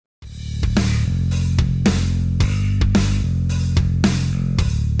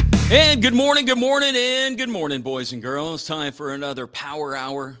And good morning, boys and girls. Time for another Power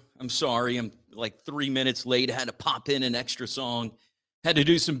Hour. I'm sorry, I'm like 3 minutes late. I had to pop in an extra song. Had to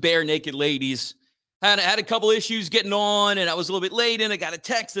do some bare naked ladies. Had a couple issues getting on, and I was a little bit late, and I got a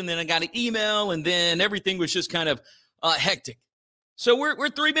text, and then I got an email, and then everything was just kind of hectic. So we're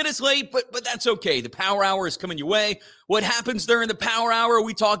 3 minutes late, but that's okay. The Power Hour is coming your way. What happens during the Power Hour?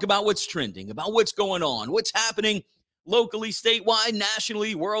 We talk about what's trending, about what's going on, what's happening locally, statewide,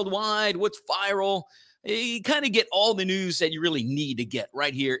 nationally, worldwide, what's viral. You kind of get all the news that you really need to get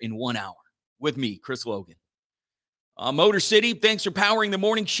right here in 1 hour with me, Chris Logan. Motor City, thanks for powering the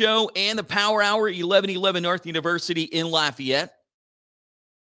morning show and the Power Hour, 1111 North University in Lafayette.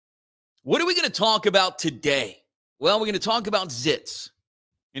 What are we going to talk about today? Well, we're going to talk about zits.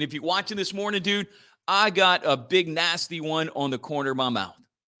 And if you're watching this morning, dude, I got a big nasty one on the corner of my mouth.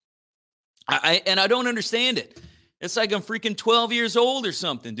 I don't understand it. It's like I'm freaking 12 years old or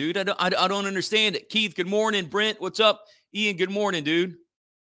something, dude. I don't understand it. Keith, good morning. Brent, what's up? Ian, good morning, dude.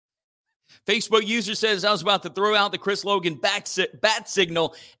 Facebook user says, I was about to throw out the Chris Logan bat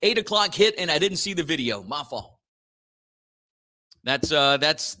signal. 8 o'clock hit, and I didn't see the video. My fault. That's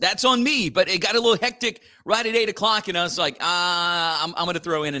on me, but it got a little hectic right at 8 o'clock, and I was like, I'm going to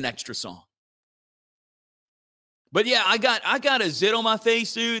throw in an extra song. But yeah, I got a zit on my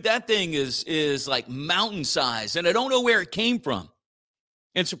face, dude. That thing is like mountain size, and I don't know where it came from.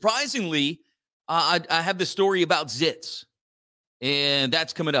 And surprisingly, I have the story about zits, and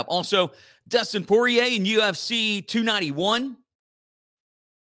that's coming up. Also, Dustin Poirier in UFC 291.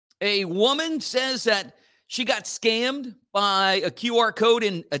 A woman says that she got scammed by a QR code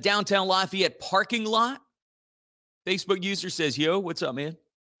in a downtown Lafayette parking lot. Facebook user says, yo, what's up, man?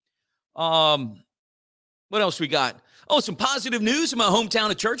 What else we got? Oh, some positive news in my hometown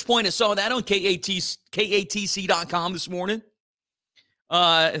of Church Point. I saw that on KATC.com this morning.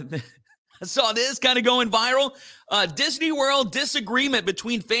 I saw this kind of going viral. Disney World disagreement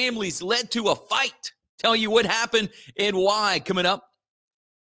between families led to a fight. Tell you what happened and why coming up.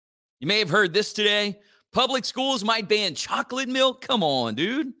 You may have heard this today. Public schools might ban chocolate milk. Come on,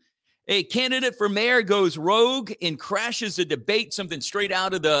 dude. A candidate for mayor goes rogue and crashes a debate, something straight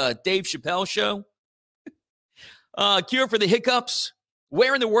out of the Dave Chappelle show. Cure for the hiccups.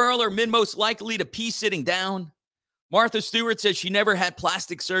 Where in the world are men most likely to pee sitting down? Martha Stewart says she never had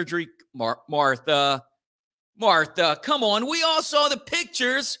plastic surgery. Martha, come on. We all saw the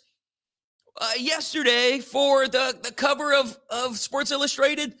pictures yesterday for the cover of Sports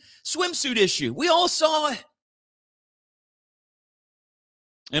Illustrated swimsuit issue. We all saw it.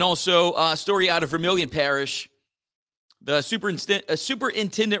 And also a story out of Vermilion Parish. The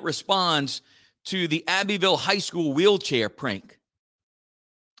superintendent responds to the Abbeville High School wheelchair prank.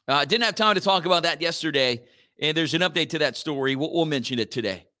 Didn't have time to talk about that yesterday, and there's an update to that story. We'll mention it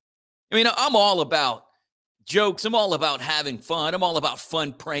today. I mean, I'm all about jokes. I'm all about having fun. I'm all about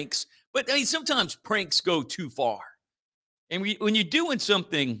fun pranks. But, I mean, sometimes pranks go too far. And when you're doing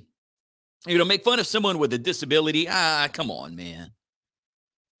something, make fun of someone with a disability, come on, man.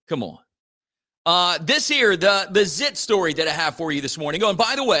 Come on. This here, the zit story that I have for you this morning. Oh, and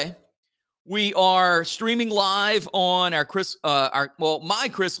by the way, we are streaming live on my Chris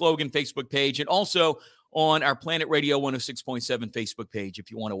Logan Facebook page, and also on our Planet Radio 106.7 Facebook page if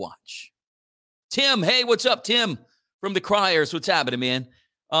you want to watch. Tim, hey, what's up, Tim from the Criers? What's happening, man?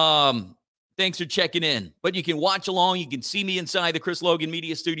 Thanks for checking in. But you can watch along. You can see me inside the Chris Logan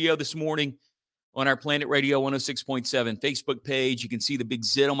Media Studio this morning on our Planet Radio 106.7 Facebook page. You can see the big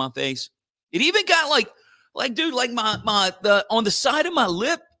zit on my face. It even got like my on the side of my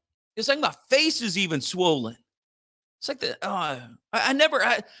lip. It's like my face is even swollen. It's like I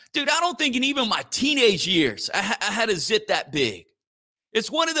don't think in even my teenage years I had a zit that big. It's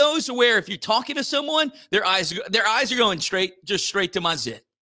one of those where if you're talking to someone, their eyes are going straight to my zit.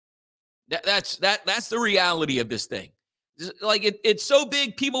 That's the reality of this thing. Like it's so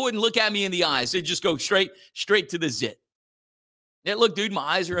big, people wouldn't look at me in the eyes. They'd just go straight to the zit. Yeah, look, dude, my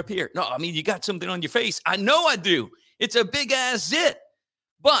eyes are up here. No, I mean, you got something on your face. I know I do. It's a big ass zit.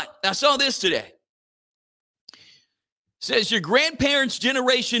 But I saw this today. It says your grandparents'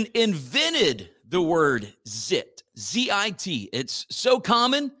 generation invented the word zit, Z-I-T. It's so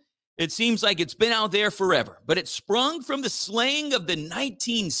common, it seems like it's been out there forever. But it sprung from the slang of the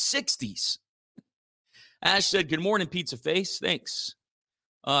 1960s. Ash said, good morning, pizza face. Thanks.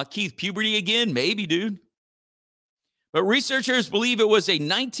 Keith, puberty again? Maybe, dude. But researchers believe it was a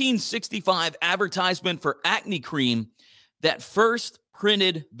 1965 advertisement for acne cream that first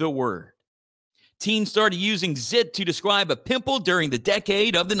printed the word. Teens started using zit to describe a pimple during the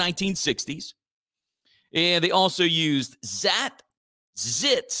decade of the 1960s. And they also used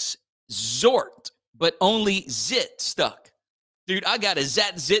zits, Zort, but only Zit stuck. Dude, I got a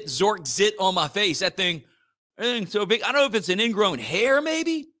Zat, Zit, Zort, Zit on my face. That thing's so big. I don't know if it's an ingrown hair,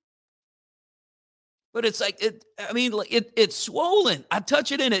 maybe. But it's like, it's swollen. I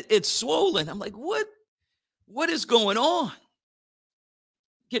touch it and it's swollen. I'm like, what is going on?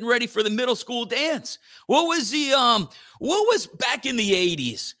 Getting ready for the middle school dance. What was back in the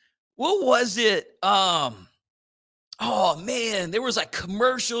 80s? What was it? Oh man, there was like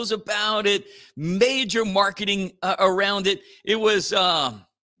commercials about it, major marketing around it. It was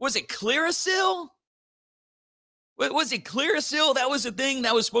it Clearasil? Was it Clearasil? That was the thing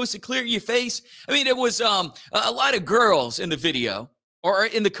that was supposed to clear your face. I mean, it was a lot of girls in the video, or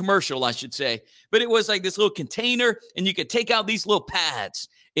in the commercial, I should say. But it was like this little container, and you could take out these little pads,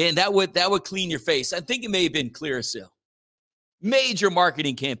 and that would clean your face. I think it may have been Clearasil. Major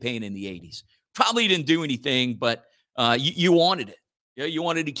marketing campaign in the 80s. Probably didn't do anything, but you wanted it. You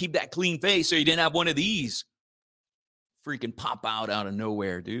wanted to keep that clean face, so you didn't have one of these freaking pop out of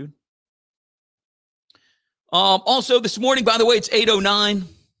nowhere, dude. Also, this morning, by the way, it's 8:09.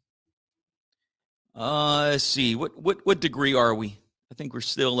 Let's see. What degree are we? I think we're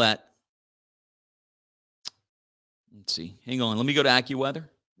still at, let's see. Hang on. Let me go to AccuWeather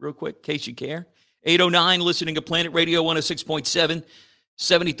real quick, in case you care. 8:09, listening to Planet Radio 106.7.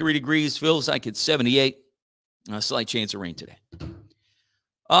 73 degrees. Feels like it's 78. A slight chance of rain today.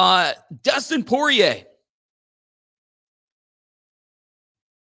 Dustin Poirier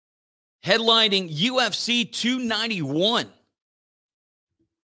headlining UFC 291.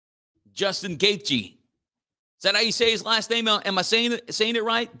 Justin Gaethje. Is that how you say his last name? Am I saying it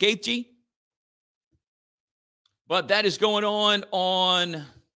right? Gaethje? But that is going on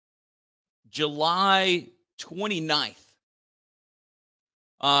July 29th.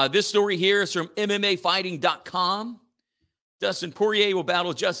 This story here is from MMAfighting.com. Dustin Poirier will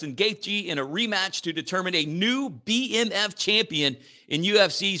battle Justin Gaethje in a rematch to determine a new BMF champion in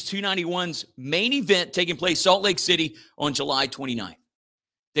UFC's 291's main event taking place Salt Lake City on July 29th.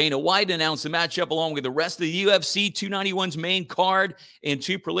 Dana White announced the matchup along with the rest of the UFC 291's main card and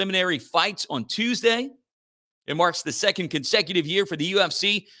two preliminary fights on Tuesday. It marks the second consecutive year for the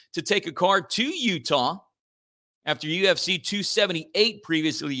UFC to take a card to Utah after UFC 278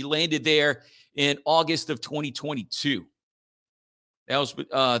 previously landed there in August of 2022. That was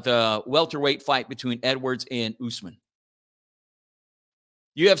the welterweight fight between Edwards and Usman.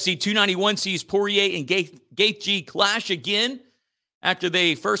 UFC 291 sees Poirier and Gaethje clash again after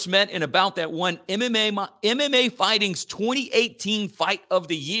they first met in a bout that won MMA Fighting's 2018 Fight of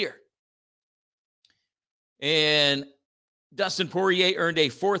the Year. And Dustin Poirier earned a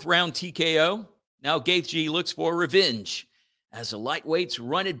fourth-round TKO. Now Gaethje looks for revenge as the lightweights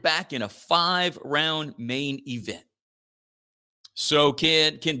run it back in a 5-round main event. So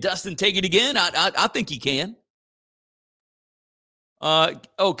can Dustin take it again? I think he can.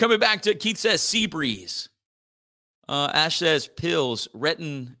 Coming back to Keith says sea breeze. Ash says pills,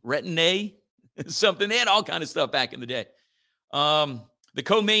 retin-A, something. They had all kind of stuff back in the day. The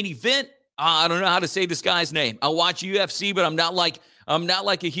co-main event. I don't know how to say this guy's name. I watch UFC, but I'm not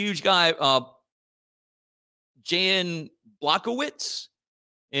like a huge guy. Jan Blachowicz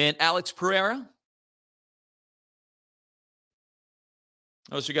and Alex Pereira.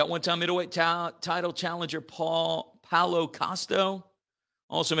 So we got one-time middleweight title challenger Paulo Costo.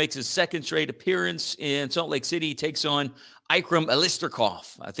 Also makes his second straight appearance in Salt Lake City. He takes on Ikram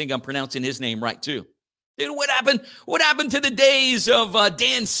Alisterkov. I think I'm pronouncing his name right, too. Dude, what happened? What happened to the days of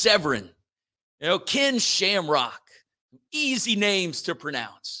Dan Severn? Ken Shamrock. Easy names to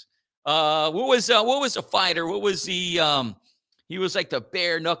pronounce. What was a fighter? What was he was like the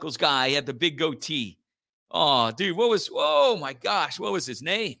bare knuckles guy. He had the big goatee. Oh, dude, oh my gosh, what was his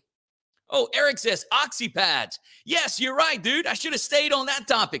name? Oh, Eric says oxypads. Yes, you're right, dude. I should have stayed on that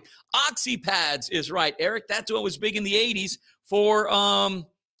topic. Oxypads is right, Eric. That's what was big in the 80s for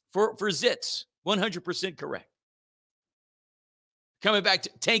Zits. 100% correct. Coming back to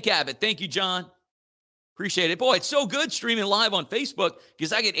Tank Abbott. Thank you, John. Appreciate it. Boy, it's so good streaming live on Facebook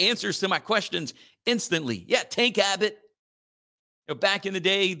because I get answers to my questions instantly. Yeah, Tank Abbott. Back in the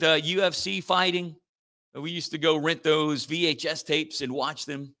day, the UFC fighting, we used to go rent those VHS tapes and watch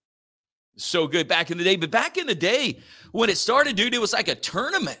them. So good back in the day. But back in the day, when it started, dude, it was like a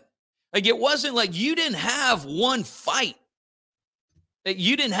tournament. Like, it wasn't like you didn't have one fight. Like,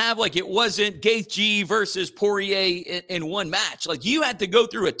 you didn't have, like, it wasn't Gaethje versus Poirier in one match. Like, you had to go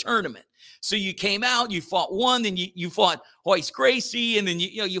through a tournament. So you came out, you fought one, then you fought Royce Gracie, and then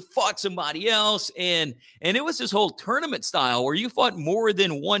you fought somebody else, and it was this whole tournament style where you fought more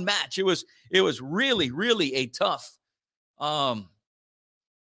than one match. It was really, really a tough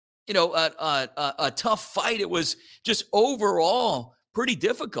a tough fight. It was just overall pretty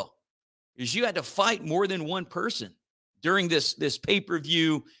difficult because you had to fight more than one person during this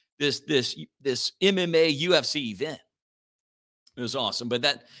pay-per-view, this MMA UFC event. It was awesome, but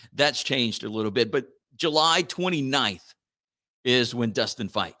that's changed a little bit. But July 29th is when Dustin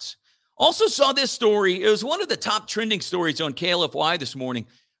fights. Also saw this story. It was one of the top trending stories on KLFY this morning.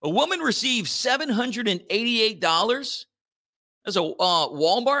 A woman received $788 as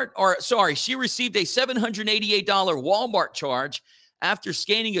a she received a $788 Walmart charge after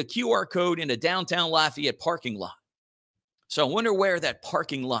scanning a QR code in a downtown Lafayette parking lot. So I wonder where that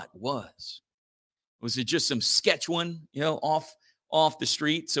parking lot was. Was it just some sketch one, off the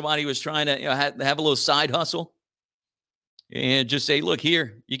street? Somebody was trying to have a little side hustle and just say, look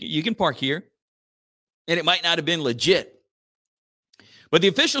here, you can park here. And it might not have been legit. But the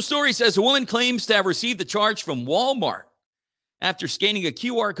official story says a woman claims to have received the charge from Walmart after scanning a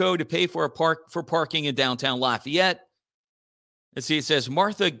QR code to pay for parking in downtown Lafayette. Let's see, it says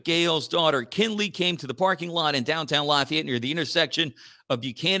Martha Gale's daughter, Kinley, came to the parking lot in downtown Lafayette near the intersection of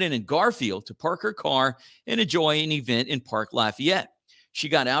Buchanan and Garfield to park her car and enjoy an event in Park Lafayette. She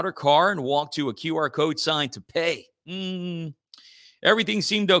got out her car and walked to a QR code sign to pay. Everything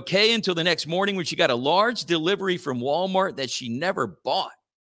seemed okay until the next morning when she got a large delivery from Walmart that she never bought.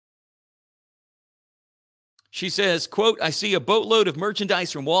 She says, quote, I see a boatload of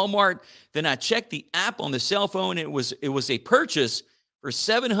merchandise from Walmart. Then I checked the app on the cell phone, and it was a purchase for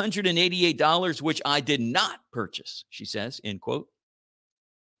 $788, which I did not purchase, she says, end quote.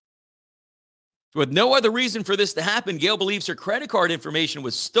 With no other reason for this to happen, Gail believes her credit card information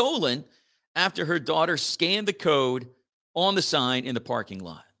was stolen after her daughter scanned the code on the sign in the parking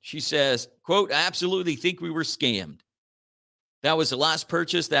lot. She says, quote, I absolutely think we were scammed. That was the last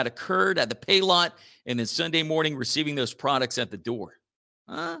purchase that occurred at the pay lot, and then Sunday morning receiving those products at the door.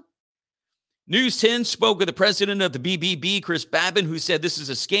 News 10 spoke with the president of the BBB, Chris Babin, who said this is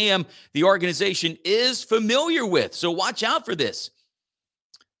a scam the organization is familiar with. So watch out for this.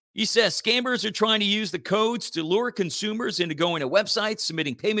 He says scammers are trying to use the codes to lure consumers into going to websites,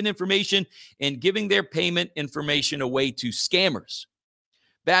 submitting payment information, and giving their payment information away to scammers.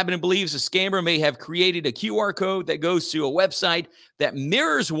 Babin believes a scammer may have created a QR code that goes to a website that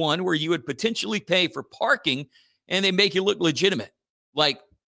mirrors one where you would potentially pay for parking, and they make it look legitimate. Like,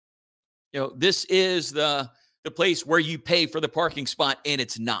 this is the place where you pay for the parking spot, and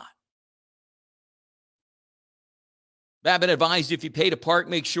it's not. Babin advised if you pay to park,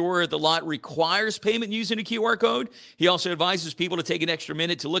 make sure the lot requires payment using a QR code. He also advises people to take an extra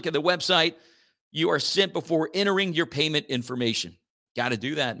minute to look at the website you are sent before entering your payment information. Got to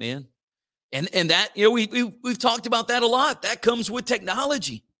do that, man. And that, we've talked about that a lot. That comes with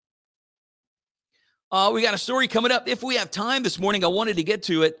technology. We got a story coming up. If we have time this morning, I wanted to get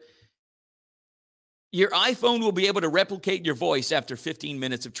to it. Your iPhone will be able to replicate your voice after 15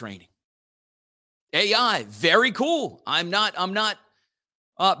 minutes of training. AI, very cool. I'm not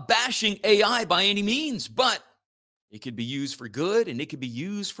bashing AI by any means, but it could be used for good and it could be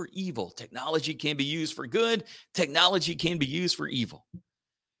used for evil. Technology can be used for good. Technology can be used for evil.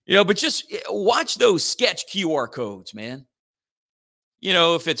 But just watch those sketch QR codes, man.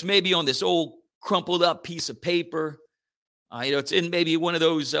 If it's maybe on this old crumpled up piece of paper, it's in maybe one of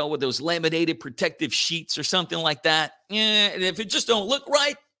those with those laminated protective sheets or something like that. And if it just don't look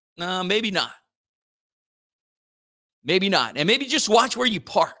right, maybe not. Maybe not. And maybe just watch where you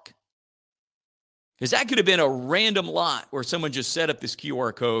park. Because that could have been a random lot where someone just set up this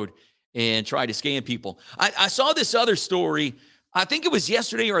QR code and tried to scam people. I saw this other story, I think it was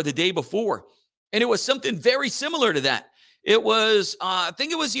yesterday or the day before, and it was something very similar to that. It was, I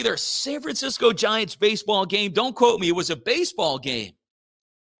think it was either a San Francisco Giants baseball game. Don't quote me. It was a baseball game.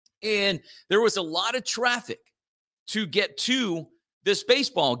 And there was a lot of traffic to get to this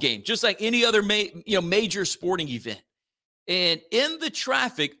baseball game, just like any other major sporting event. And in the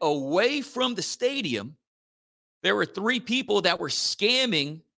traffic away from the stadium, there were 3 people that were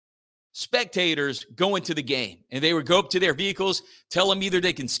scamming spectators going to the game. And they would go up to their vehicles, tell them either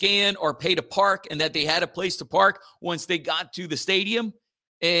they can scan or pay to park, and that they had a place to park once they got to the stadium.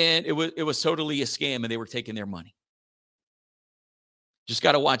 And it was totally a scam, and they were taking their money. Just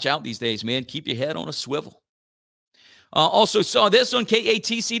got to watch out these days, man. Keep your head on a swivel. Also saw this on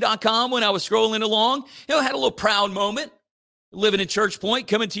KATC.com when I was scrolling along. Had a little proud moment. Living in Church Point,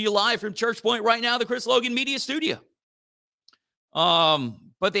 coming to you live from Church Point right now, the Chris Logan Media Studio.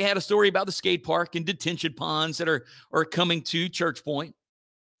 But they had a story about the skate park and detention ponds that are coming to Church Point.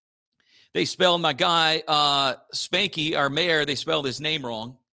 They spelled my guy, Spanky, our mayor, they spelled his name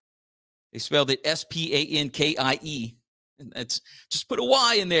wrong. They spelled it Spankie That's just put a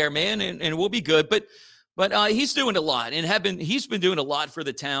Y in there, man, and we'll be good. But he's doing a lot he's been doing a lot for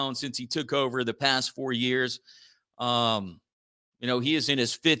the town since he took over the past 4 years. He is in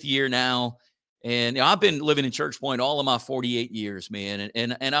his 5th year now. And I've been living in Church Point all of my 48 years, man.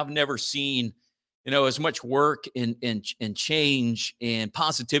 And I've never seen, as much work and change and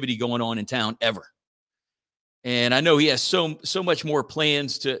positivity going on in town ever. And I know he has so much more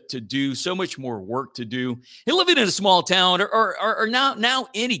plans to do, so much more work to do. And living in a small town or now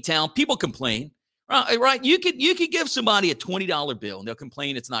any town, people complain, right? You could give somebody a $20 bill and they'll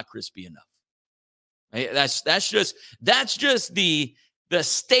complain it's not crispy enough. Right? That's just the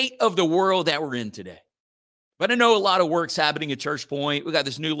state of the world that we're in today. But I know a lot of work's happening at Church Point. We got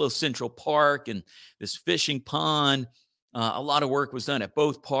this new little Central Park and this fishing pond. A lot of work was done at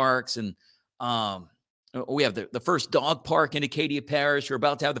both parks. And we have the first dog park in Acadia Parish. We're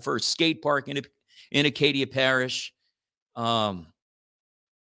about to have the first skate park in Acadia Parish. But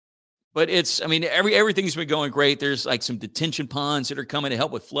everything's been going great. There's like some detention ponds that are coming to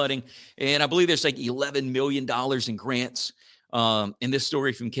help with flooding. And I believe there's like $11 million in grants. And this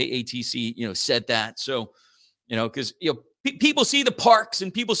story from KATC, said that. So, because, people see the parks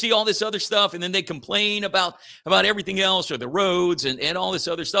and people see all this other stuff, and then they complain about everything else or the roads and all this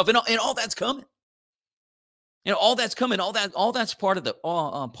other stuff. And all that's coming. All that's coming. All that's part of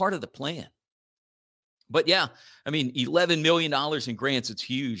the plan. But yeah, $11 million in grants. It's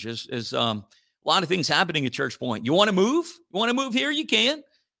huge. There's a lot of things happening at Church Point. You want to move? You want to move here? You can.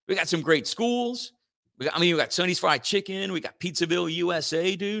 We got some great schools. We got Sonny's Fried Chicken. We got Pizzaville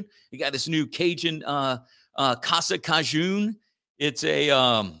USA, dude. We got this new Cajun Casa Cajun. Scotty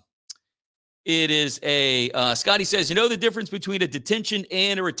says, the difference between a detention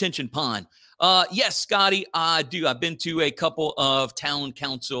and a retention pond? Yes, Scotty, I do. I've been to a couple of town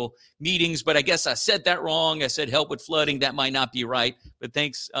council meetings, but I guess I said that wrong. I said help with flooding. That might not be right, but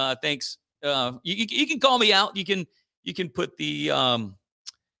thanks. You can call me out. You can put the,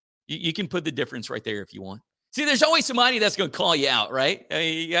 you can put the difference right there if you want. See, there's always somebody that's going to call you out, right?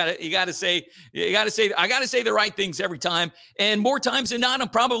 You got to say, I got to say the right things every time. And more times than not, I'm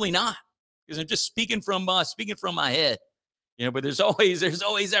probably not, because I'm just speaking from my head. But there's always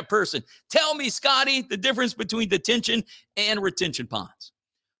that person. Tell me, Scotty, the difference between detention and retention ponds.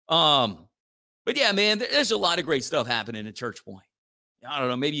 But yeah, man, there's a lot of great stuff happening at Church Point. I don't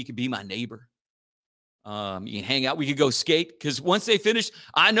know. Maybe you could be my neighbor. You can hang out. We could go skate, because once they finish,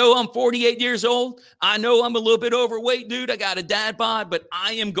 I know I'm 48 years old. I know I'm a little bit overweight, dude. I got a dad bod, but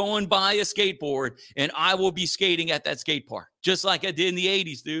I am going by a skateboard, and I will be skating at that skate park, just like I did in the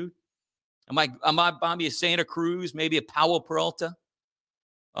 80s, dude. I might buy me a Santa Cruz, maybe a Powell Peralta.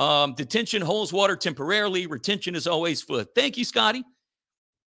 Detention holds water temporarily. Retention is always foot. Thank you, Scotty.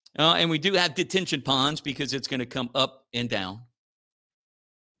 And we do have detention ponds because it's going to come up and down.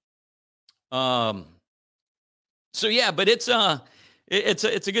 So yeah, but it's a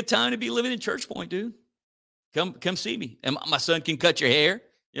good time to be living in Church Point, dude. Come see me. And my son can cut your hair.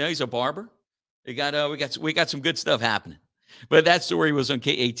 He's a barber. We got some good stuff happening. But that story was on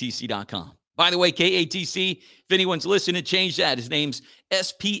KATC.com. By the way, KATC, if anyone's listening, change that. His name's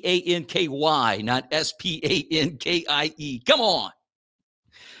Spanky, not Spankie. Come on.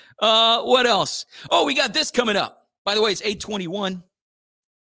 What else? Oh, we got this coming up. By the way, it's 8/21.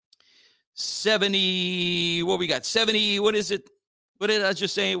 70, what we got? 70, what is it? What did I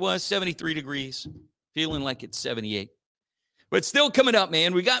just say it was? 73 degrees. Feeling like it's 78. But still coming up,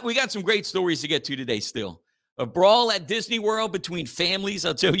 man. We got some great stories to get to today still. A brawl at Disney World between families.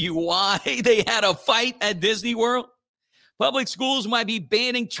 I'll tell you why they had a fight at Disney World. Public schools might be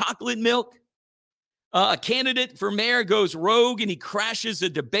banning chocolate milk. A candidate for mayor goes rogue and he crashes a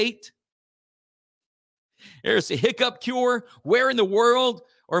debate. There's a hiccup cure. Where in the world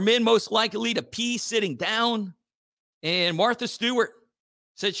are men most likely to pee sitting down? And Martha Stewart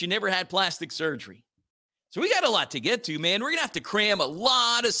said she never had plastic surgery. So we got a lot to get to, man. We're going to have to cram a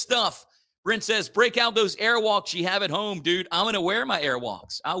lot of stuff. Brent says, break out those airwalks you have at home, dude. I'm going to wear my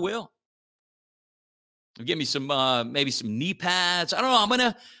airwalks. I will. Give me some, maybe some knee pads. I don't know. I'm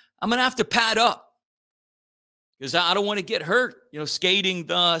going to have to pad up because I don't want to get hurt, skating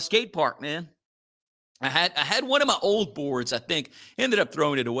the skate park, man. I had one of my old boards, I think, ended up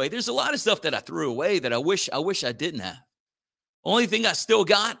throwing it away. There's a lot of stuff that I threw away that I wish I didn't have. Only thing I still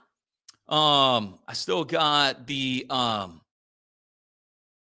got, the,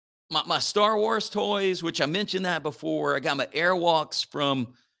 my Star Wars toys, which I mentioned that before. I got my Airwalks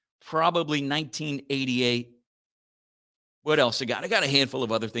from probably 1988. What else I got? I got a handful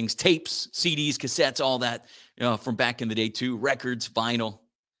of other things, tapes, CDs, cassettes, all that, from back in the day too, records, vinyl.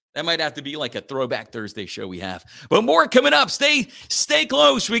 That might have to be like a throwback Thursday show we have. But more coming up. Stay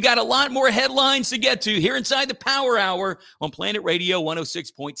close. We got a lot more headlines to get to here inside the Power Hour on Planet Radio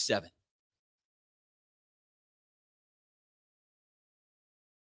 106.7.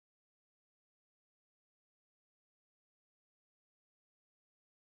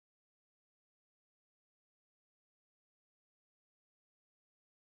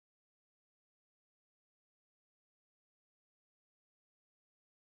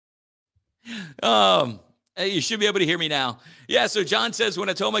 Hey, you should be able to hear me now. Yeah, so John says, when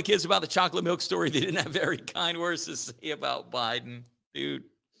I told my kids about the chocolate milk story, they didn't have very kind words to say about Biden. Dude,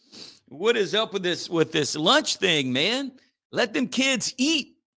 what is up with this lunch thing, man? Let them kids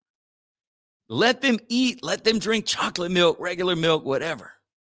eat. Let them eat. Let them drink chocolate milk, regular milk, whatever.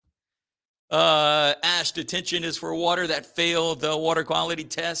 Ash, detention is for water that failed the water quality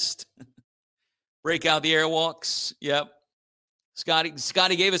test. Break out the airwalks. Yep.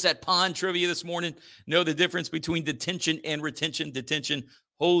 Scotty gave us that pond trivia this morning. Know the difference between detention and retention. Detention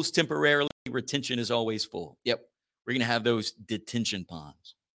holds temporarily. Retention is always full. Yep. We're going to have those detention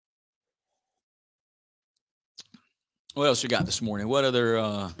ponds. What else we got this morning? What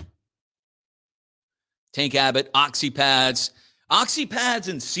other Tank Abbott, Oxypads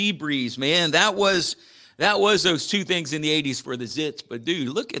and Seabreeze, man. That was those two things in the 80s for the Zits. But dude,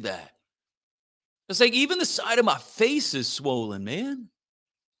 look at that. It's like even the side of my face is swollen, man.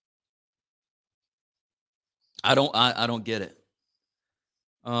 I don't get it.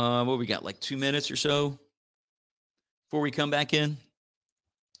 What we got, like 2 minutes or so before we come back in?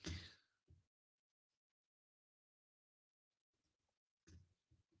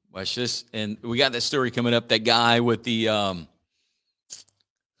 Watch this. And we got that story coming up. That guy with the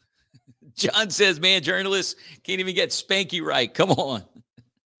John says, man, journalists can't even get Spanky right. Come on.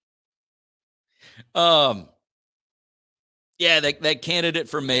 Yeah, that candidate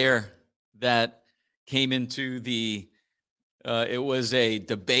for mayor that came into the it was a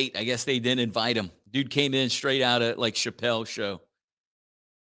debate. I guess they didn't invite him. Dude came in straight out of like Chappelle's show.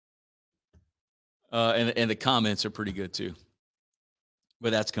 And the comments are pretty good too.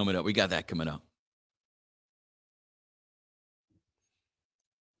 But that's coming up. We got that coming up.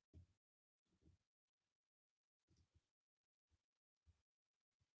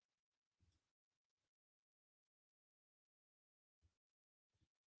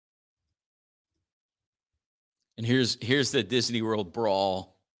 And here's the Disney World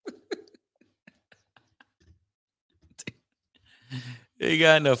Brawl. They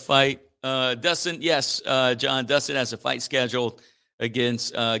got in a fight. Dustin, yes, John, Dustin has a fight scheduled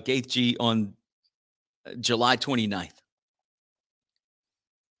against Gaethje on July 29th.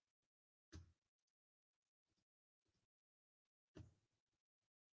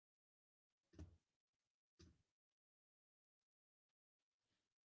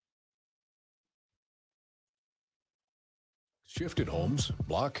 Shifted homes,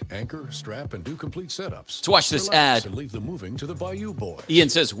 block, anchor, strap, and do complete setups. Let's watch this ad. And leave the moving to the Bayou Boys. Ian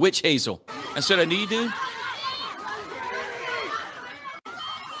says, witch hazel. That's what I need, dude.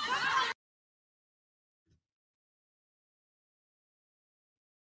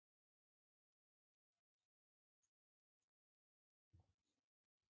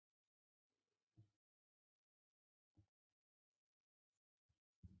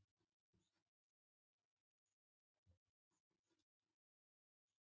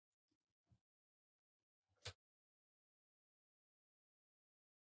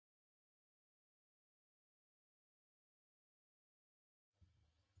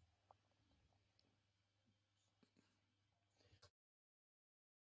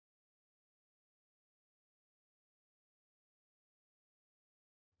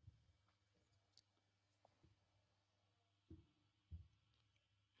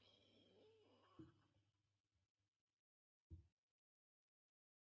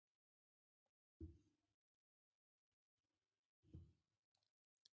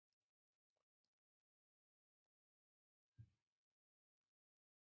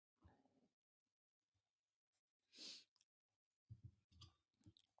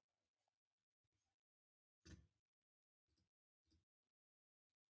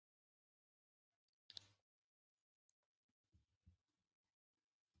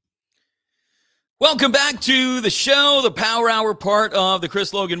 Welcome back to the show, the Power Hour part of the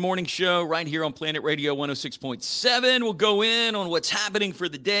Chris Logan Morning Show right here on Planet Radio 106.7. We'll go in on what's happening for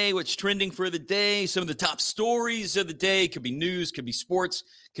the day, what's trending for the day, some of the top stories of the day. Could be news, could be sports,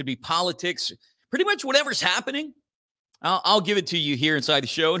 could be politics, pretty much whatever's happening. I'll give it to you here inside the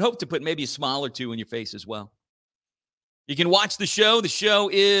show and hope to put maybe a smile or two on your face as well. You can watch the show. The show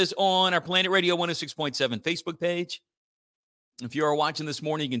is on our Planet Radio 106.7 Facebook page. If you are watching this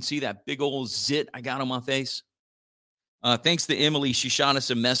morning, you can see that big old zit I got on my face. Thanks to Emily. She shot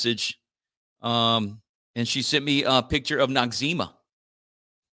us a message, and she sent me a picture of Noxzema.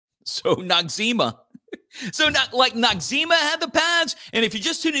 So Noxzema. So not like Noxzema had the pads. And if you're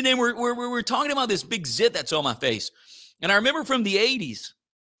just tuning in, we're talking about this big zit that's on my face. And I remember from the 80s,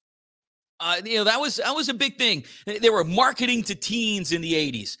 that was a big thing. They were marketing to teens in the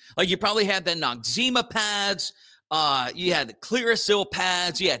 80s. Like you probably had the Noxzema pads. You had the Clearasil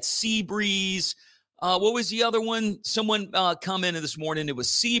pads. You had Seabreeze. What was the other one? Someone commented this morning. It was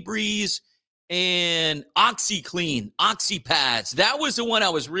Seabreeze and OxyClean, OxyPads. That was the one I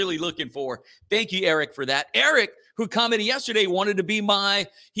was really looking for. Thank you, Eric, for that. Eric, who commented yesterday, wanted to be my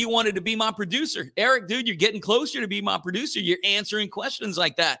producer. Eric, dude, you're getting closer to be my producer. You're answering questions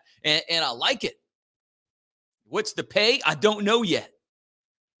like that, and I like it. What's the pay? I don't know yet.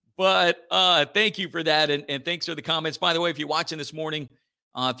 But thank you for that, and thanks for the comments. By the way, if you're watching this morning,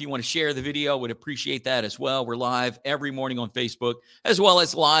 if you want to share the video, would appreciate that as well. We're live every morning on Facebook, as well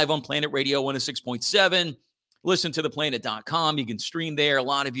as live on Planet Radio 106.7. Listen to theplanet.com. You can stream there. A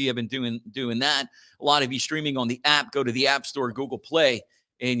lot of you have been doing that. A lot of you streaming on the app. Go to the App Store, Google Play,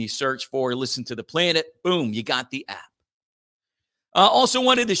 and you search for Listen to the Planet. Boom, you got the app. Also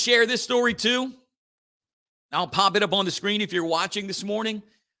wanted to share this story too. I'll pop it up on the screen if you're watching this morning.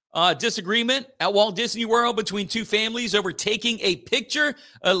 Disagreement at Walt Disney World between two families over taking a picture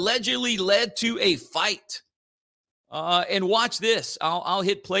allegedly led to a fight. And watch this. I'll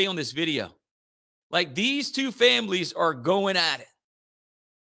hit play on this video. Like these two families are going at it.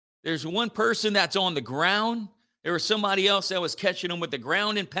 There's one person that's on the ground. There was somebody else that was catching them with the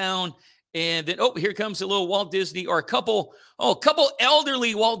ground and pound. And then, here comes a little Walt Disney or a couple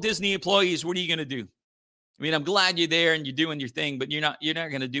elderly Walt Disney employees. What are you going to do? I mean, I'm glad you're there and you're doing your thing, but you're not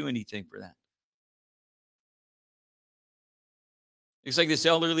going to do anything for that. Looks like this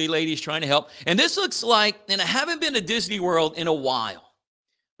elderly lady is trying to help. And this looks like, and I haven't been to Disney World in a while,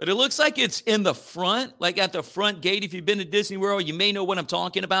 but it looks like it's in the front, like at the front gate. If you've been to Disney World, you may know what I'm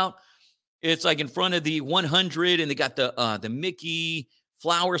talking about. It's like in front of the 100, and they got the Mickey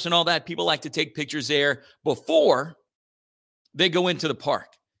flowers and all that. People like to take pictures there before they go into the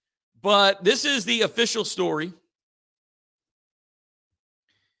park. But this is the official story.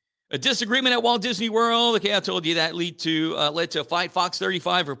 A disagreement at Walt Disney World. Okay, I told you that led to a fight. Fox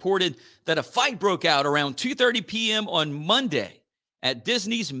 35 reported that a fight broke out around 2:30 p.m. on Monday at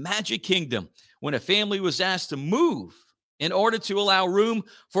Disney's Magic Kingdom when a family was asked to move in order to allow room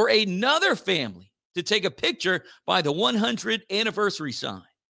for another family to take a picture by the 100th anniversary sign.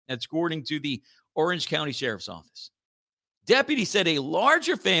 That's according to the Orange County Sheriff's Office. Deputy said a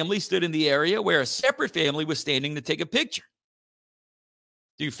larger family stood in the area where a separate family was standing to take a picture.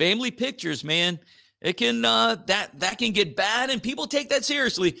 Dude, family pictures, man, it can that can get bad, and people take that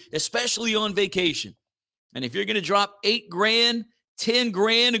seriously, especially on vacation. And if you're going to drop $8,000,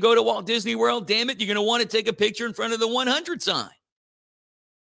 $10,000 to go to Walt Disney World, damn it, you're going to want to take a picture in front of the 100 sign.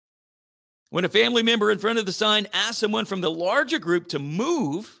 When a family member in front of the sign asked someone from the larger group to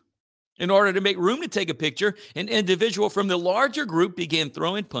move in order to make room to take a picture, an individual from the larger group began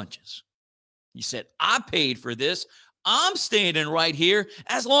throwing punches. He said, I paid for this. I'm standing right here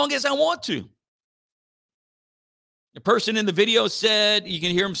as long as I want to. The person in the video said, you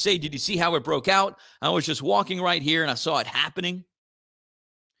can hear him say, did you see how it broke out? I was just walking right here and I saw it happening.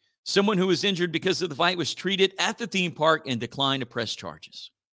 Someone who was injured because of the fight was treated at the theme park and declined to press charges.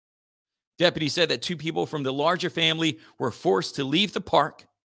 Deputy said that two people from the larger family were forced to leave the park.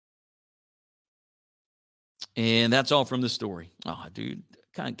 And that's all from the story. Oh, dude,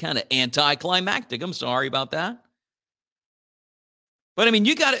 kind of anticlimactic. I'm sorry about that. But, I mean,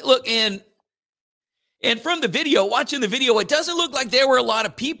 you got to look, and from the video, watching the video, it doesn't look like there were a lot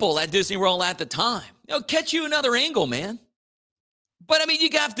of people at Disney World at the time. It'll catch you another angle, man. But, I mean,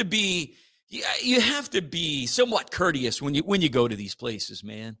 you have to be somewhat courteous when you go to these places,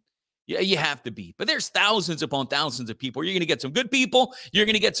 man. Yeah, you have to be. But there's thousands upon thousands of people. You're going to get some good people. You're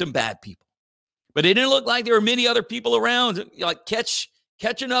going to get some bad people. But it didn't look like there were many other people around. Like, catch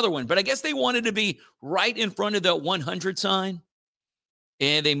another one. But I guess they wanted to be right in front of the 100 sign.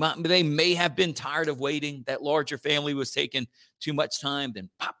 And they may have been tired of waiting. That larger family was taking too much time. Then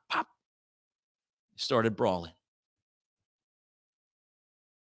pop, started brawling.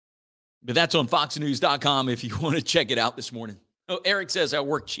 But that's on foxnews.com if you want to check it out this morning. Oh, Eric says I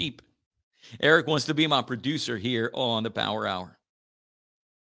work cheap. Eric wants to be my producer here on the Power Hour.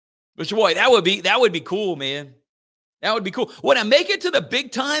 But boy, that would be cool, man. That would be cool. When I make it to the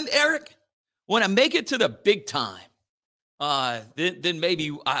big time, Eric, then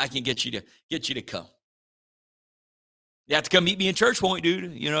maybe I can get you to come. You have to come meet me in Church Point, dude,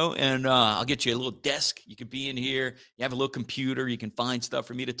 and I'll get you a little desk. You could be in here. You have a little computer. You can find stuff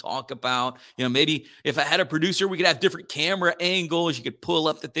for me to talk about. Maybe if I had a producer, we could have different camera angles. You could pull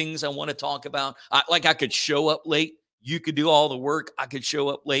up the things I want to talk about. I could show up late. You could do all the work. I could show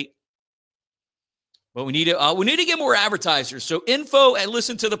up late. But we need to get more advertisers. So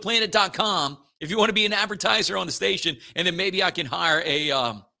info@listentotheplanet.com if you want to be an advertiser on the station, and then maybe I can hire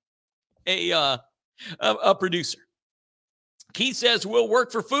a producer. Keith says, we'll work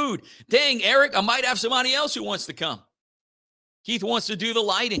for food. Dang, Eric, I might have somebody else who wants to come. Keith wants to do the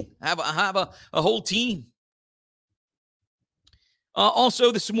lighting. Have a whole team.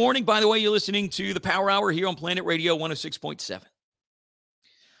 Also this morning, by the way, you're listening to the Power Hour here on Planet Radio 106.7.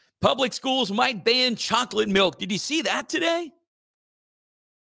 Public schools might ban chocolate milk. Did you see that today?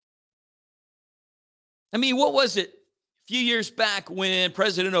 I mean, what was it? A few years back when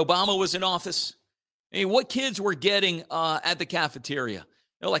President Obama was in office, what kids were getting at the cafeteria?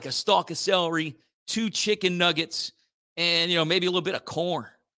 Like a stalk of celery, 2 chicken nuggets, and maybe a little bit of corn.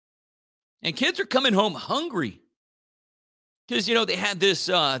 And kids are coming home hungry because they had this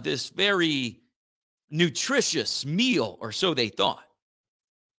very nutritious meal, or so they thought.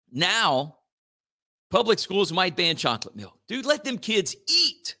 Now, public schools might ban chocolate milk. Dude, let them kids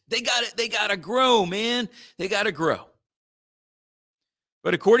eat. They got to grow, man. They got to grow.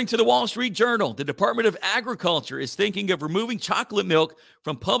 But according to the Wall Street Journal, the Department of Agriculture is thinking of removing chocolate milk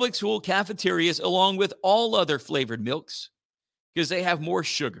from public school cafeterias along with all other flavored milks because they have more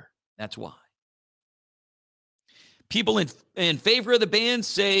sugar. That's why. People in favor of the ban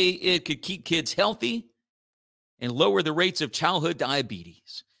say it could keep kids healthy and lower the rates of childhood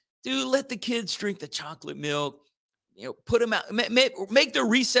diabetes. Dude, let the kids drink the chocolate milk. Put them out, make the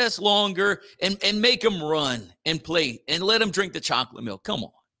recess longer and make them run and play and let them drink the chocolate milk. Come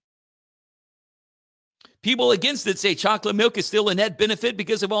on. People against it say chocolate milk is still a net benefit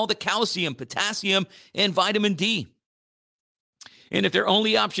because of all the calcium, potassium, and vitamin D. And if their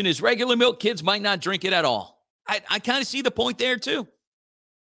only option is regular milk, kids might not drink it at all. I kind of see the point there too.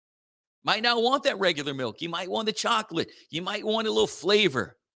 Might not want that regular milk. You might want the chocolate. You might want a little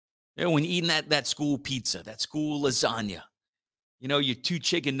flavor. When eating that school pizza, that school lasagna, your 2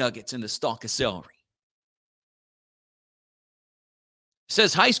 chicken nuggets and the stalk of celery.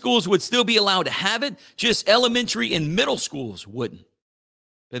 Says high schools would still be allowed to have it, just elementary and middle schools wouldn't.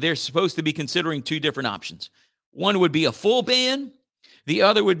 But they're supposed to be considering 2 different options. One would be a full ban. The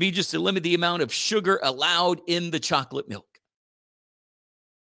other would be just to limit the amount of sugar allowed in the chocolate milk.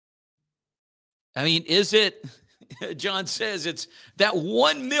 I mean, is it... John says it's that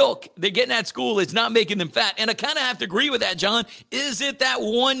one milk they're getting at school is not making them fat. And I kind of have to agree with that, John. Is it that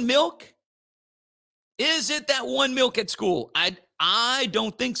one milk? Is it that one milk at school? I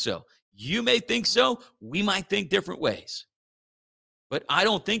don't think so. You may think so. We might think different ways. But I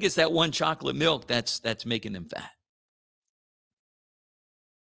don't think it's that one chocolate milk that's making them fat.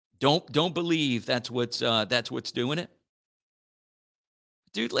 Don't believe that's what's doing it.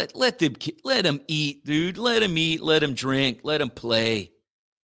 Dude, let them eat, dude. Let them eat, let them drink, let them play.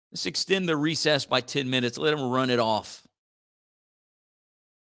 Let's extend the recess by 10 minutes. Let them run it off.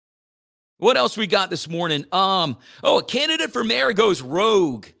 What else we got this morning? A candidate for mayor goes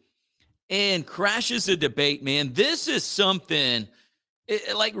rogue and crashes a debate, man. This is something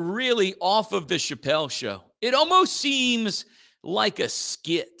like really off of the Chappelle Show. It almost seems like a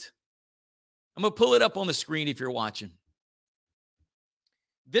skit. I'm going to pull it up on the screen if you're watching.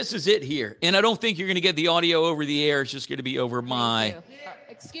 This is it here. And I don't think you're going to get the audio over the air. It's just going to be over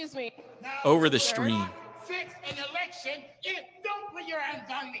excuse me. Over the stream. Fix an election. Don't put your hands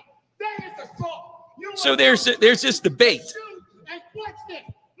on me. That is assault. So there's this debate.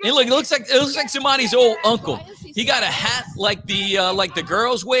 And look, it looks like somebody's old uncle. He got a hat like the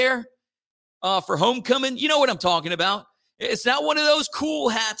girls wear for homecoming. You know what I'm talking about. It's not one of those cool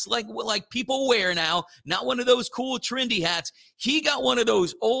hats like people wear now. Not one of those cool trendy hats. He got one of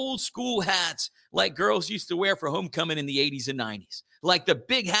those old school hats like girls used to wear for homecoming in the 80s and 90s. Like the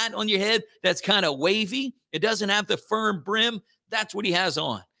big hat on your head that's kind of wavy. It doesn't have the firm brim. That's what he has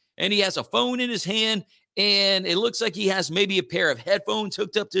on. And he has a phone in his hand, and it looks like he has maybe a pair of headphones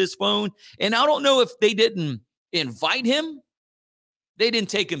hooked up to his phone. And I don't know if they didn't invite him. They didn't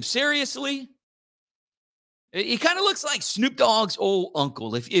take him seriously. He kind of looks like Snoop Dogg's old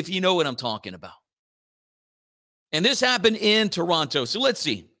uncle, if you know what I'm talking about. And this happened in Toronto. So let's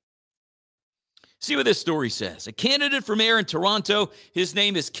see. See what this story says. A candidate for mayor in Toronto, his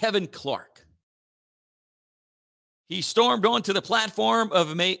name is Kevin Clark. He stormed onto the platform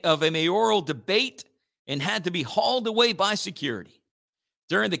of a mayoral debate and had to be hauled away by security.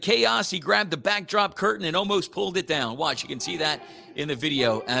 During the chaos, he grabbed the backdrop curtain and almost pulled it down. Watch, you can see that in the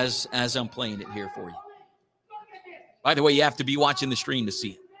video as I'm playing it here for you. By the way, you have to be watching the stream to see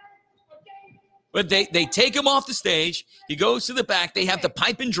it. But they take him off the stage. He goes to the back. They have the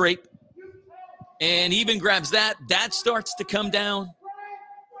pipe and drape. And he even grabs that. That starts to come down.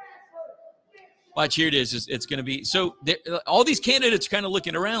 Watch, here it is. It's going to be. So all these candidates are kind of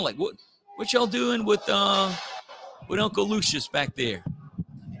looking around like, what y'all doing with Uncle Lucius back there?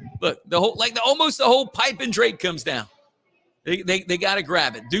 Look, almost the whole pipe and drape comes down. They got to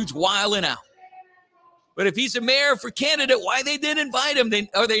grab it. Dude's wilding out. But if he's a mayor for candidate, why they didn't invite him?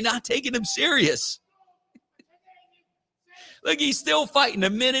 Are they not taking him serious? Look, he's still fighting a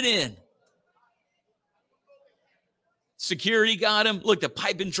minute in. Security got him. Look, the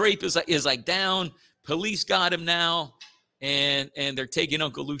pipe and drape is like down. Police got him now, and they're taking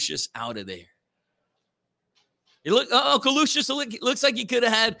Uncle Lucius out of there. Uncle Lucius looks like he could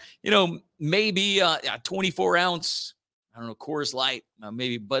have had, maybe a 24-ounce, I don't know, Coors Light,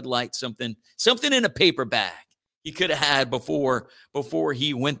 maybe Bud Light, something in a paper bag he could have had before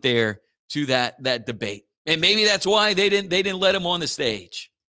he went there to that debate. And maybe that's why they didn't let him on the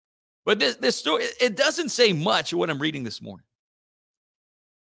stage. But this story, it doesn't say much of what I'm reading this morning.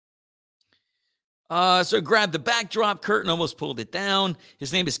 So grabbed the backdrop curtain, almost pulled it down.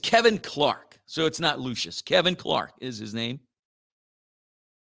 His name is Kevin Clark. So it's not Lucius. Kevin Clark is his name.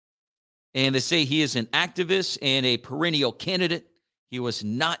 And they say he is an activist and a perennial candidate. He was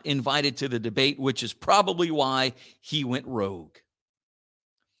not invited to the debate, which is probably why he went rogue.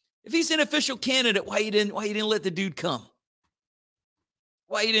 If he's an official candidate, why you didn't let the dude come?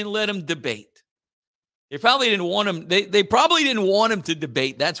 Why you didn't let him debate? They probably didn't want him. They probably didn't want him to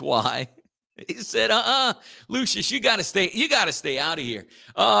debate. That's why. He said, Lucius, you got to stay out of here.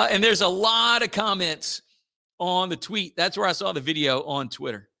 And there's a lot of comments on the tweet. That's where I saw the video on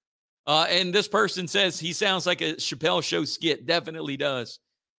Twitter. And this person says he sounds like a Chappelle Show skit. Definitely does.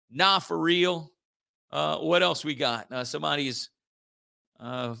 Nah, for real. What else we got? Somebody's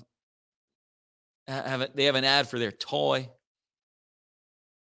they have an ad for their toy.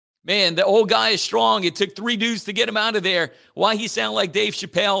 Man, the old guy is strong. It took 3 dudes to get him out of there. Why he sound like Dave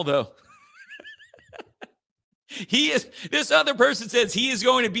Chappelle, though? This other person says he is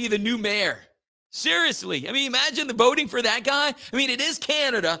going to be the new mayor. Seriously. I mean, imagine the voting for that guy. I mean, it is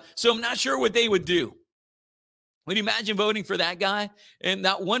Canada, so I'm not sure what they would do. Would you imagine voting for that guy? And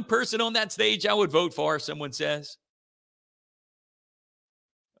not one person on that stage I would vote for, someone says.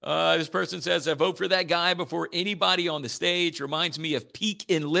 This person says, I vote for that guy before anybody on the stage. Reminds me of Peak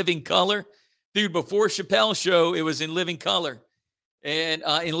in Living Color. Dude, before Chappelle Show, it was in Living Color. And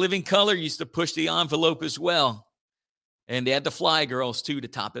in Living Color, used to push the envelope as well. And they had the Fly Girls, too, to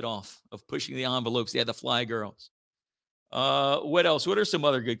top it off of pushing the envelopes. They had the Fly Girls. What else? What are some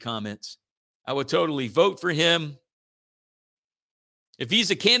other good comments? I would totally vote for him. If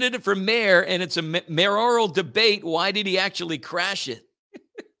he's a candidate for mayor and it's a mayoral debate, why did he actually crash it?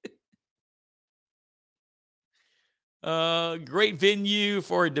 Great venue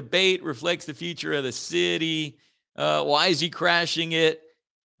for a debate, reflects the future of the city. Why is he crashing it?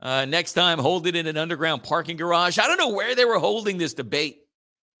 Next time, hold it in an underground parking garage. I don't know where they were holding this debate.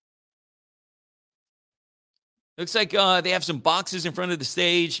 Looks like they have some boxes in front of the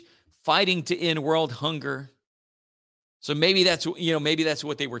stage, fighting to end world hunger. So maybe that's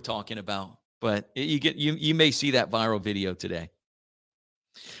what they were talking about. But you may see that viral video today.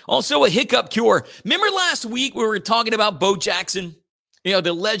 Also, a hiccup cure. Remember last week we were talking about Bo Jackson,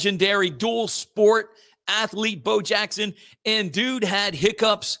 the legendary dual sport athlete Bo Jackson, and dude had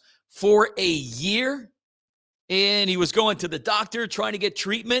hiccups for a year, and he was going to the doctor trying to get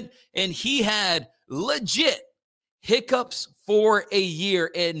treatment, and he had legit hiccups for a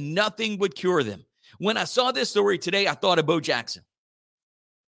year, and nothing would cure them. When I saw this story today, I thought of Bo Jackson.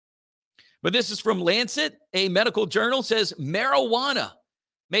 But this is from Lancet, a medical journal, says marijuana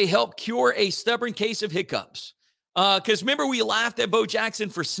may help cure a stubborn case of hiccups. Because remember, we laughed at Bo Jackson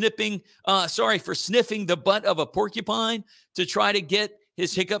for sniffing the butt of a porcupine to try to get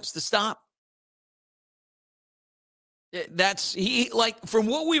his hiccups to stop. From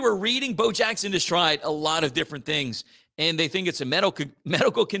what we were reading, Bo Jackson has tried a lot of different things, and they think it's a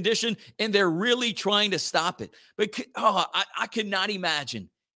medical condition, and they're really trying to stop it. But I could not imagine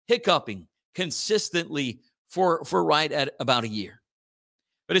hiccuping consistently for right at about a year.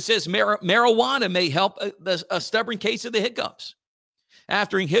 But it says marijuana may help a stubborn case of the hiccups.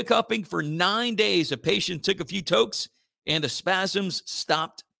 After hiccuping for 9 days, a patient took a few tokes and the spasms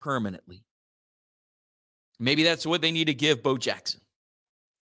stopped permanently. Maybe that's what they need to give Bo Jackson.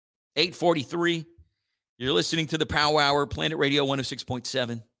 8:43. You're listening to the Power Hour, Planet Radio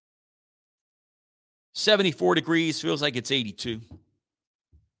 106.7. 74 degrees, feels like it's 82.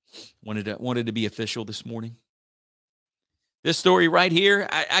 Wanted to be official this morning. This story right here,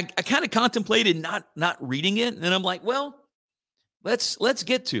 I kind of contemplated not reading it, and then I'm like, well, let's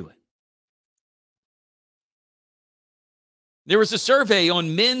get to it. There was a survey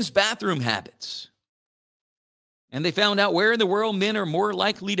on men's bathroom habits, and they found out where in the world men are more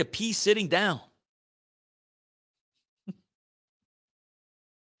likely to pee sitting down.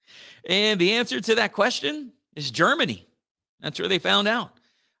 And the answer to that question is Germany. That's where they found out.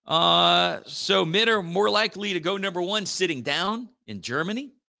 So men are more likely to go number one sitting down in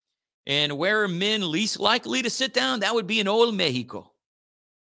Germany. And where are men least likely to sit down? That would be in old Mexico.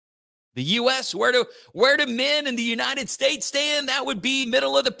 The U.S., where do men in the United States stand? That would be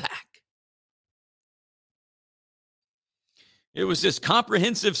middle of the pack. It was this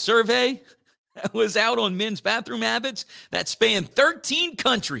comprehensive survey that was out on men's bathroom habits that spanned 13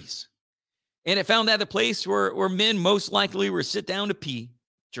 countries. And it found that the place where men most likely were sit down to pee,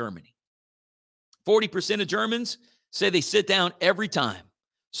 Germany. 40% of Germans say they sit down every time.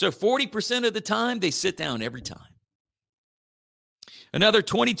 So 40% of the time, they sit down every time. Another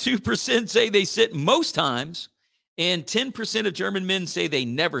 22% say they sit most times, and 10% of German men say they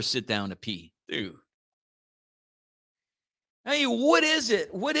never sit down to pee. Dude. Hey, what is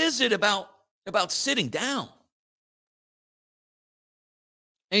it? What is it about sitting down?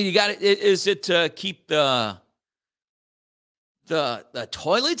 And you got it. Is it to keep the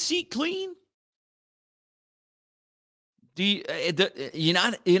toilet seat clean? Do you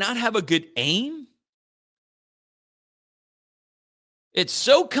not have a good aim? It's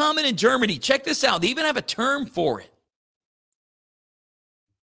so common in Germany. Check this out. They even have a term for it.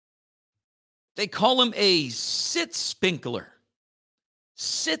 They call him a Sitzpinkler.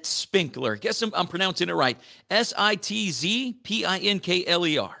 Sitzpinkler. Guess I'm pronouncing it right.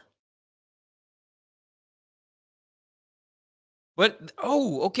 Sitzpinkler. But,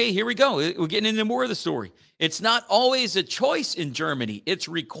 okay, here we go. We're getting into more of the story. It's not always a choice in Germany. It's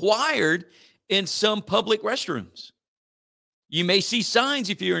required in some public restrooms. You may see signs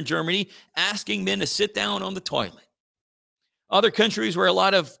if you're in Germany asking men to sit down on the toilet. Other countries where a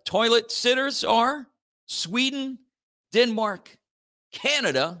lot of toilet sitters are, Sweden, Denmark,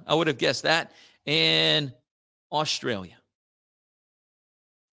 Canada, I would have guessed that, and Australia.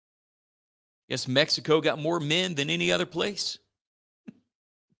 Guess Mexico got more men than any other place.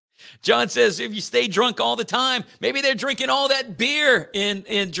 John says if you stay drunk all the time, maybe they're drinking all that beer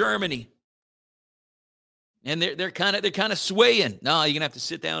in Germany. And they're kind of swaying. No, you're gonna have to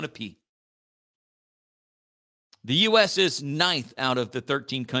sit down and pee. The U.S. is 9th out of the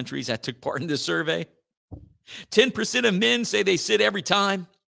 13 countries that took part in this survey. 10% of men say they sit every time.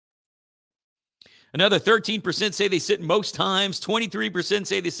 Another 13% say they sit most times. 23%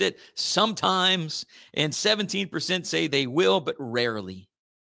 say they sit sometimes. And 17% say they will, but rarely.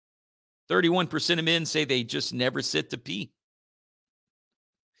 31% of men say they just never sit to pee.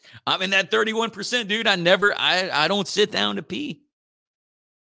 I'm in that 31%, dude. I don't sit down to pee.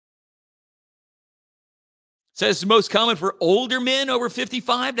 Says it's most common for older men over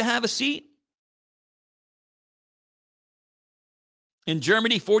 55 to have a seat. In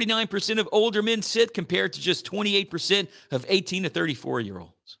Germany, 49% of older men sit compared to just 28% of 18 to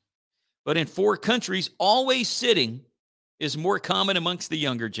 34-year-olds. But in 4 countries, always sitting is more common amongst the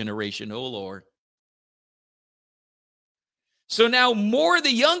younger generation. Oh, Lord. So now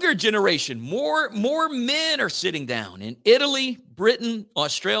the younger generation, more men are sitting down in Italy, Britain,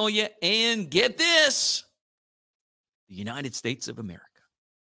 Australia, and get this, the United States of America.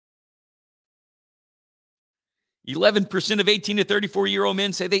 11% of 18 to 34-year-old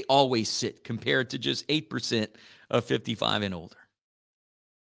men say they always sit compared to just 8% of 55 and older.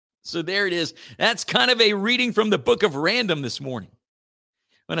 So there it is. That's kind of a reading from the book of random this morning.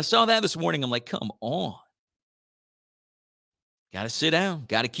 When I saw that this morning, I'm like, come on. Got to sit down.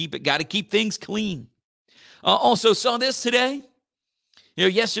 Got to keep things clean. Also saw this today.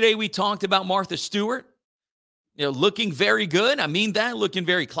 Yesterday we talked about Martha Stewart. Looking very good. I mean that. Looking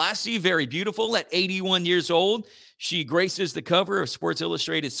very classy, very beautiful. At 81 years old, she graces the cover of Sports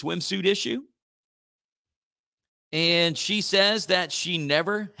Illustrated swimsuit issue. And she says that she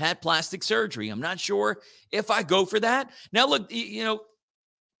never had plastic surgery. I'm not sure if I go for that. Now, look,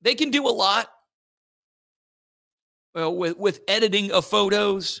 they can do a lot with editing of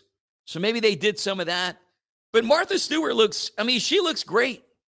photos. So maybe they did some of that. But Martha Stewart she looks great.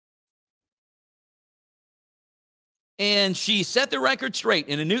 And she set the record straight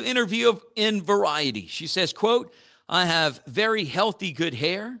in a new interview in Variety. She says, quote, "I have very healthy, good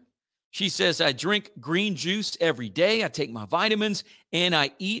hair. She says, I drink green juice every day. I take my vitamins and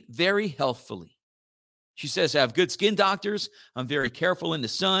I eat very healthfully. She says, I have good skin doctors. I'm very careful in the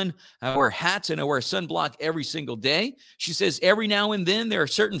sun. I wear hats and I wear sunblock every single day. She says, every now and then there are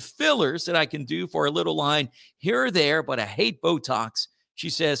certain fillers that I can do for a little line here or there, but I hate Botox. She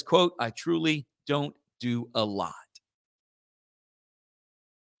says, quote, I truly don't do a lot.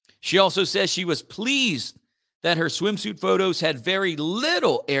 She also says she was pleased that her swimsuit photos had very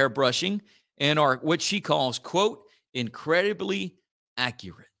little airbrushing and are what she calls, quote, incredibly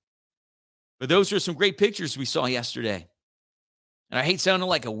accurate. But those are some great pictures we saw yesterday. And I hate sounding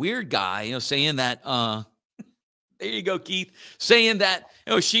like a weird guy, saying that, there you go, Keith, saying that,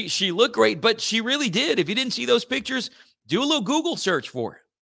 she looked great, but she really did. If you didn't see those pictures, do a little Google search for it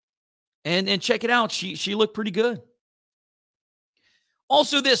and check it out. She looked pretty good.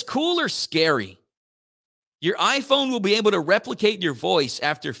 Also, this cool or scary. Your iPhone will be able to replicate your voice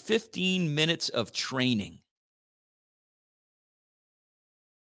after 15 minutes of training.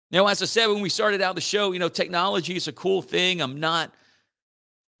 Now, as I said when we started out the show, technology is a cool thing. I'm not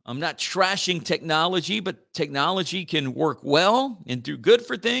trashing technology, but technology can work well and do good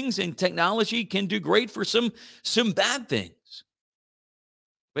for things, and technology can do great for some bad things.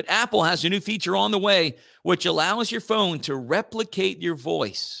 But Apple has a new feature on the way which allows your phone to replicate your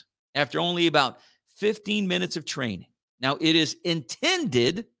voice after only about 15 minutes of training. Now, it is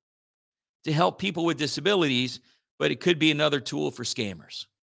intended to help people with disabilities, but it could be another tool for scammers.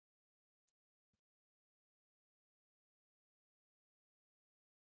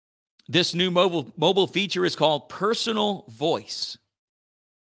 This new mobile feature is called Personal Voice.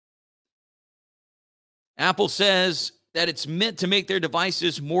 Apple says that it's meant to make their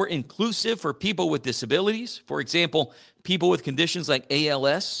devices more inclusive for people with disabilities. For example, people with conditions like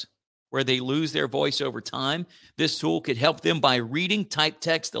ALS, where they lose their voice over time. This tool could help them by reading typed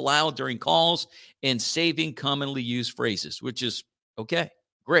text aloud during calls and saving commonly used phrases, which is okay,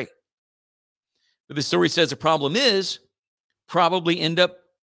 great. But the story says the problem is probably end up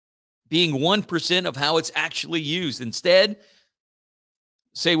being 1% of how it's actually used. Instead,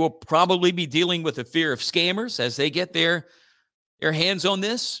 say we'll probably be dealing with the fear of scammers as they get their hands on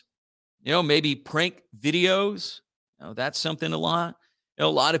this. Maybe prank videos. That's something a lot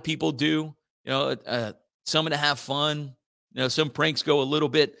of people do. Some to have fun. Some pranks go a little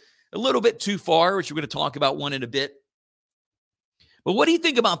bit too far, which we're going to talk about one in a bit. But what do you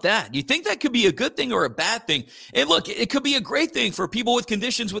think about that? Do you think that could be a good thing or a bad thing? And look, it could be a great thing for people with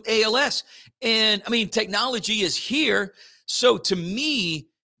conditions with ALS. And technology is here. So to me,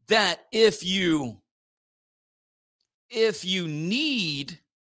 that if you need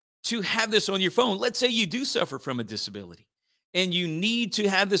to have this on your phone, let's say you do suffer from a disability and you need to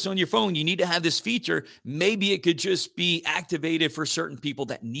have this on your phone, you need to have this feature, maybe it could just be activated for certain people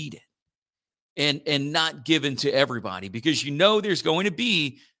that need it. And not given to everybody, because there's going to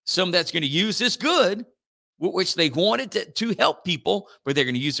be some that's going to use this good, which they wanted to help people, but they're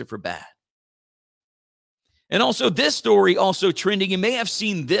going to use it for bad. And also this story also trending. You may have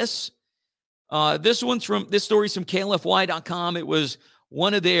seen this. This story's from KLFY.com. It was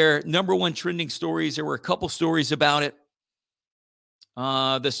one of their number one trending stories. There were a couple stories about it.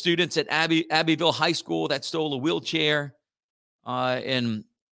 The students at Abbeville High School that stole a wheelchair, and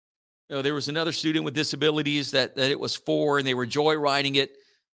there was another student with disabilities that it was for, and they were joyriding it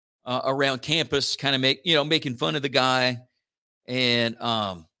around campus, kind of making fun of the guy. And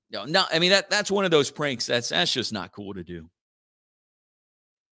that's one of those pranks that's just not cool to do.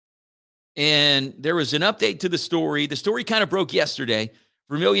 And there was an update to the story. The story kind of broke yesterday.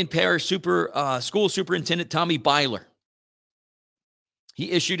 Vermilion Parish School Superintendent Tommy Byler,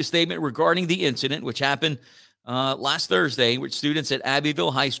 he issued a statement regarding the incident, which happened last Thursday, in which students at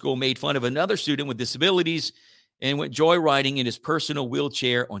Abbeville High School made fun of another student with disabilities and went joyriding in his personal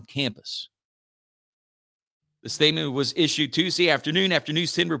wheelchair on campus. The statement was issued Tuesday afternoon after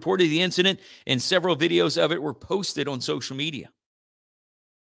News 10 reported the incident, and several videos of it were posted on social media.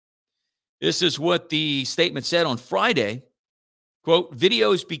 This is what the statement said on Friday. Quote,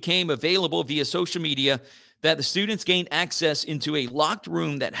 videos became available via social media that the students gained access into a locked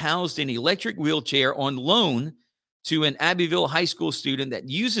room that housed an electric wheelchair on loan to an Abbeville High School student that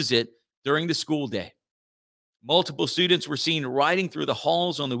uses it during the school day. Multiple students were seen riding through the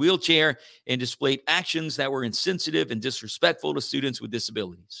halls on the wheelchair and displayed actions that were insensitive and disrespectful to students with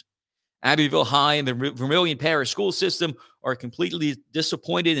disabilities. Abbeville High and the Vermilion Parish school system are completely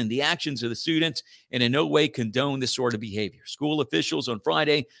disappointed in the actions of the students and in no way condone this sort of behavior. School officials on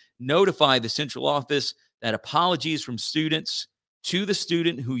Friday notified the central office that apologies from students to the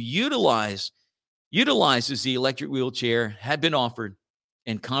student who utilizes the electric wheelchair had been offered,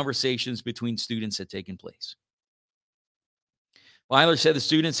 and conversations between students had taken place. Weiler said the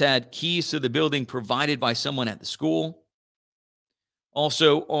students had keys to the building provided by someone at the school.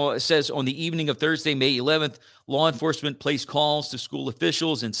 Also, it says on the evening of Thursday, May 11th, law enforcement placed calls to school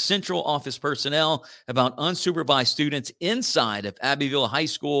officials and central office personnel about unsupervised students inside of Abbeville High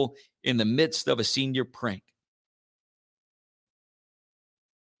School in the midst of a senior prank.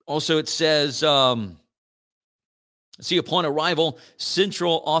 Also, it says, upon arrival,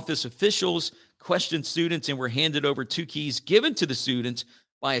 central office officials questioned students and were handed over 2 keys given to the students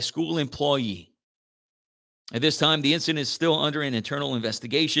by a school employee. At this time, the incident is still under an internal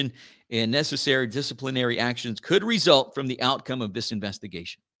investigation, and necessary disciplinary actions could result from the outcome of this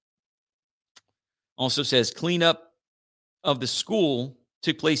investigation. Also says cleanup of the school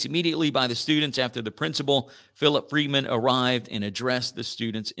took place immediately by the students after the principal, Philip Friedman, arrived and addressed the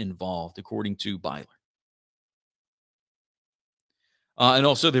students involved, according to Byler. And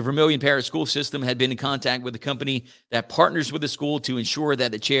also, the Vermilion Parish School System had been in contact with the company that partners with the school to ensure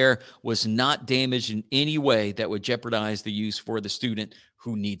that the chair was not damaged in any way that would jeopardize the use for the student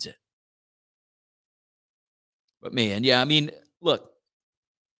who needs it. But man, yeah, I mean, look,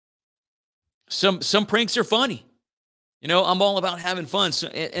 some pranks are funny. You know, I'm all about having fun. So,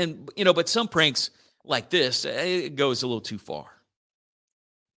 and you know, but some pranks like this, it goes a little too far.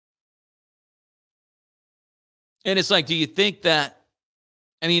 And it's like, do you think that,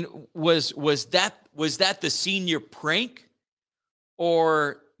 I mean, was that the senior prank,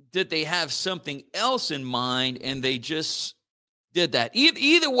 or did they have something else in mind and they just did that?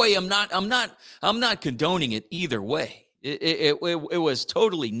 Either way, I'm not condoning it. Either way, it was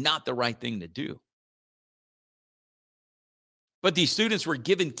totally not the right thing to do. But these students were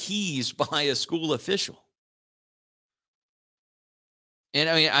given keys by a school official. And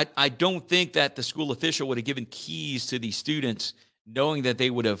I mean, I don't think that the school official would have given keys to these students knowing that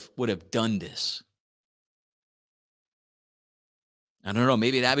they would have done this. I don't know.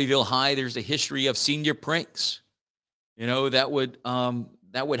 Maybe at Abbeville High, there's a history of senior pranks. You know, that would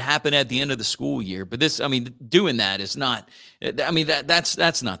happen at the end of the school year. But this, I mean, doing that is not. I mean,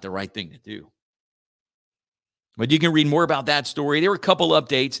 that's not the right thing to do. But you can read more about that story. There were a couple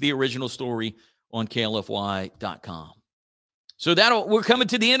updates. The original story on KLFY.com. So we're coming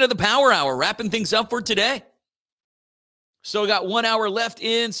to the end of the Power Hour, wrapping things up for today. Still got 1 hour left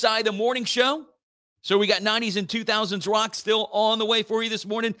inside the morning show. So we got 90s and 2000s rock still on the way for you this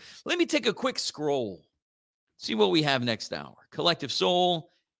morning. Let me take a quick scroll. See what we have next hour. Collective Soul.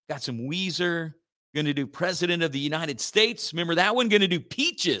 Got some Weezer. Going to do President of the United States. Remember that one? Going to do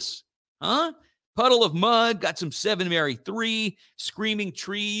Peaches. Huh? Puddle of Mud. Got some 7 Mary 3. Screaming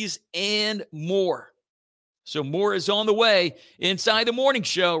Trees. And more. So more is on the way inside the morning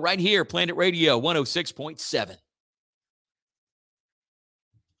show right here. Planet Radio 106.7.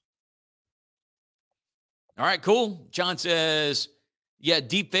 All right, cool. John says, yeah,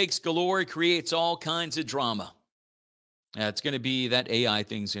 deepfakes galore creates all kinds of drama. It's going to be, that AI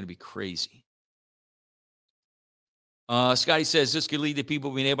thing's going to be crazy. Scotty says, this could lead to people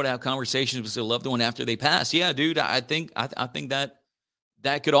being able to have conversations with their loved one after they pass. Yeah, dude, I think that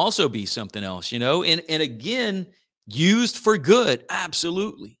could also be something else, you know? And again, used for good.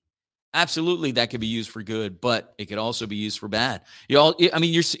 Absolutely. Absolutely, that could be used for good, but it could also be used for bad. You're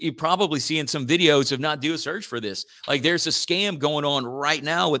probably seeing some videos of not do a search for this. Like there's a scam going on right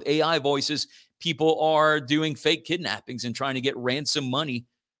now with AI voices. People are doing fake kidnappings and trying to get ransom money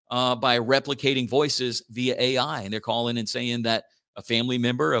by replicating voices via AI. And they're calling and saying that a family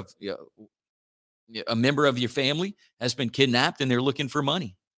member of a member of your family has been kidnapped and they're looking for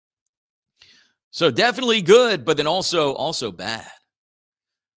money. So definitely good, but then also bad.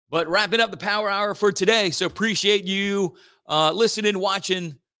 But wrapping up the Power Hour for today. So appreciate you listening,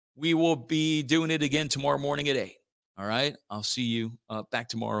 watching. We will be doing it again tomorrow morning at 8. All right. I'll see you back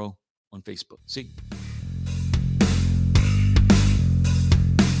tomorrow on Facebook. See you.